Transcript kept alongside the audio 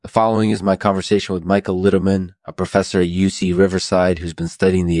following is my conversation with Michael Littman, a professor at UC Riverside who's been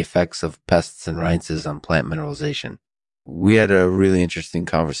studying the effects of pests and rhineces on plant mineralization. We had a really interesting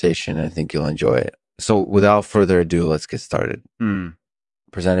conversation, and I think you'll enjoy it. So without further ado, let's get started.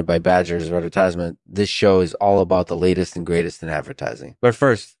 Presented by Badger's Advertisement, this show is all about the latest and greatest in advertising. But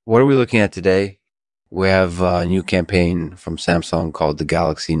first, what are we looking at today? We have a new campaign from Samsung called the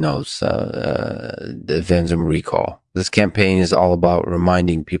Galaxy Notes, the Vanzum Recall. This campaign is all about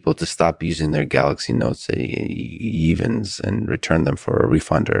reminding people to stop using their Galaxy Notes evens and return them for a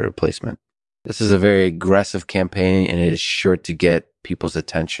refund or replacement. This is a very aggressive campaign, and it is sure to get people's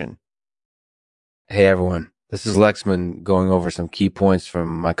attention. Hey everyone, this is Lexman going over some key points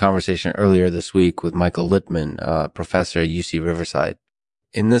from my conversation earlier this week with Michael Littman, a professor at UC Riverside.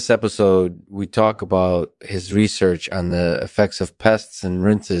 In this episode, we talk about his research on the effects of pests and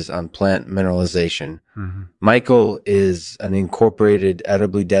rinses on plant mineralization. Michael is an incorporated,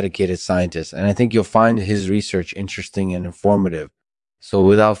 edibly dedicated scientist, and I think you'll find his research interesting and informative. So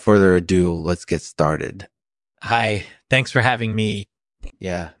without further ado, let's get started. Hi, thanks for having me.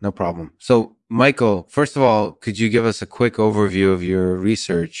 Yeah, no problem. So, Michael, first of all, could you give us a quick overview of your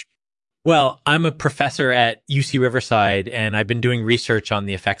research? Well, I'm a professor at UC Riverside, and I've been doing research on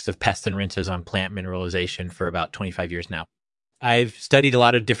the effects of pests and rinses on plant mineralization for about 25 years now. I've studied a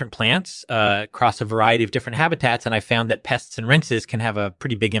lot of different plants across a variety of different habitats, and I found that pests and rinses can have a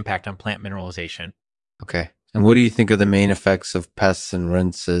pretty big impact on plant mineralization. Okay. And what do you think are the main effects of pests and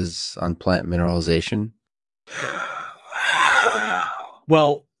rinses on plant mineralization?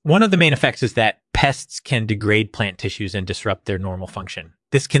 Well, one of the main effects is that pests can degrade plant tissues and disrupt their normal function.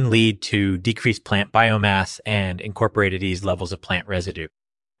 This can lead to decreased plant biomass and incorporate at ease levels of plant residue.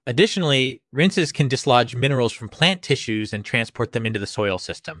 Additionally, rinses can dislodge minerals from plant tissues and transport them into the soil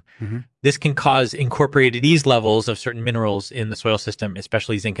system. This can cause incorporated ease levels of certain minerals in the soil system,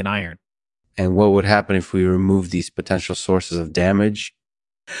 especially zinc and iron. And what would happen if we remove these potential sources of damage?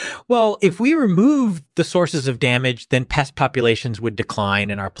 Well, if we remove the sources of damage, then pest populations would decline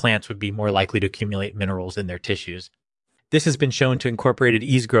and our plants would be more likely to accumulate minerals in their tissues. This has been shown to incorporate at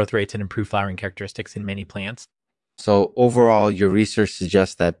ease growth rates and improve flowering characteristics in many plants. So overall, your research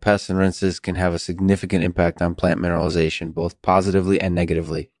suggests that pests and rinses can have a significant impact on plant mineralization, both positively and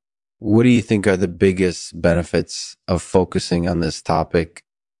negatively. What do you think are the biggest benefits of focusing on this topic?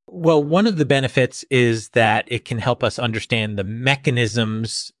 Well, one of the benefits is that it can help us understand the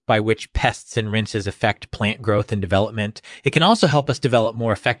mechanisms by which pests and rinses affect plant growth and development. It can also help us develop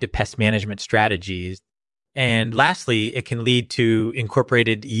more effective pest management strategies. And lastly, it can lead to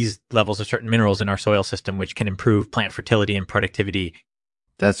incorporated ease levels of certain minerals in our soil system, which can improve plant fertility and productivity.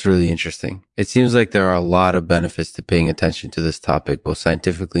 That's really interesting. It seems like there are a lot of benefits to paying attention to this topic, both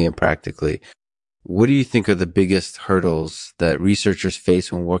scientifically and practically. What do you think are the biggest hurdles that researchers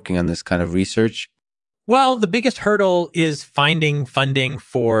face when working on this kind of research? Well, the biggest hurdle is finding funding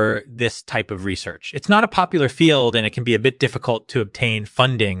for this type of research. It's not a popular field, and it can be a bit difficult to obtain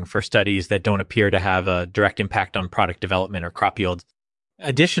funding for studies that don't appear to have a direct impact on product development or crop yields.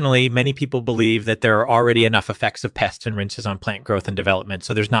 Additionally, many people believe that there are already enough effects of pests and rinses on plant growth and development,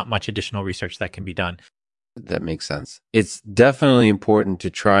 so there's not much additional research that can be done. That makes sense. It's definitely important to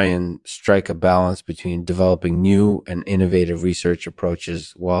try and strike a balance between developing new and innovative research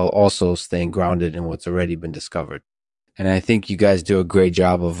approaches while also staying grounded in what's already been discovered. And I think you guys do a great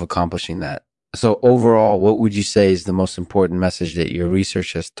job of accomplishing that. So overall, what would you say is the most important message that your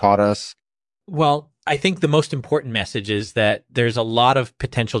research has taught us? Well, I think the most important message is that there's a lot of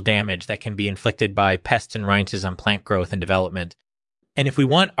potential damage that can be inflicted by pests and rinses on plant growth and development. And if we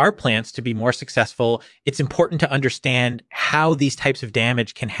want our plants to be more successful, it's important to understand how these types of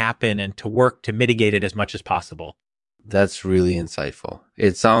damage can happen and to work to mitigate it as much as possible. That's really insightful.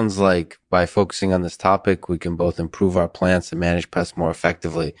 It sounds like by focusing on this topic, we can both improve our plants and manage pests more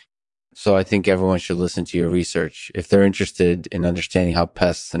effectively. So I think everyone should listen to your research if they're interested in understanding how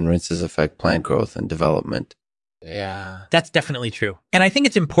pests and rinses affect plant growth and development. Yeah, that's definitely true. And I think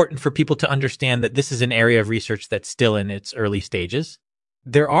it's important for people to understand that this is an area of research that's still in its early stages.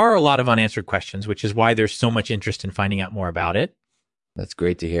 There are a lot of unanswered questions, which is why there's so much interest in finding out more about it. That's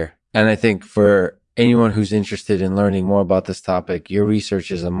great to hear. And I think for anyone who's interested in learning more about this topic, your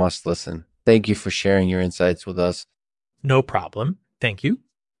research is a must listen. Thank you for sharing your insights with us. No problem. Thank you.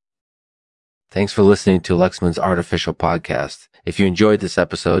 Thanks for listening to Lexman's Artificial Podcast. If you enjoyed this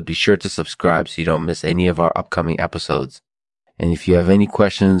episode, be sure to subscribe so you don't miss any of our upcoming episodes. And if you have any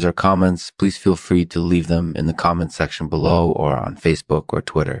questions or comments, please feel free to leave them in the comment section below or on Facebook or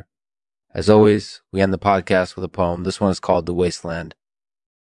Twitter. As always, we end the podcast with a poem. This one is called The Wasteland.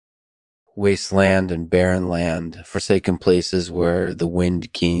 wasteland and barren land, forsaken places where the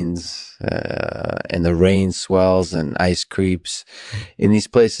wind keens and the rain swells and ice creeps. In these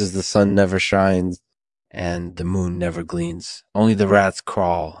places, the sun never shines and the moon never gleams. Only the rats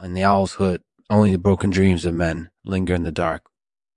crawl and the owls hoot. Only the broken dreams of men linger in the dark.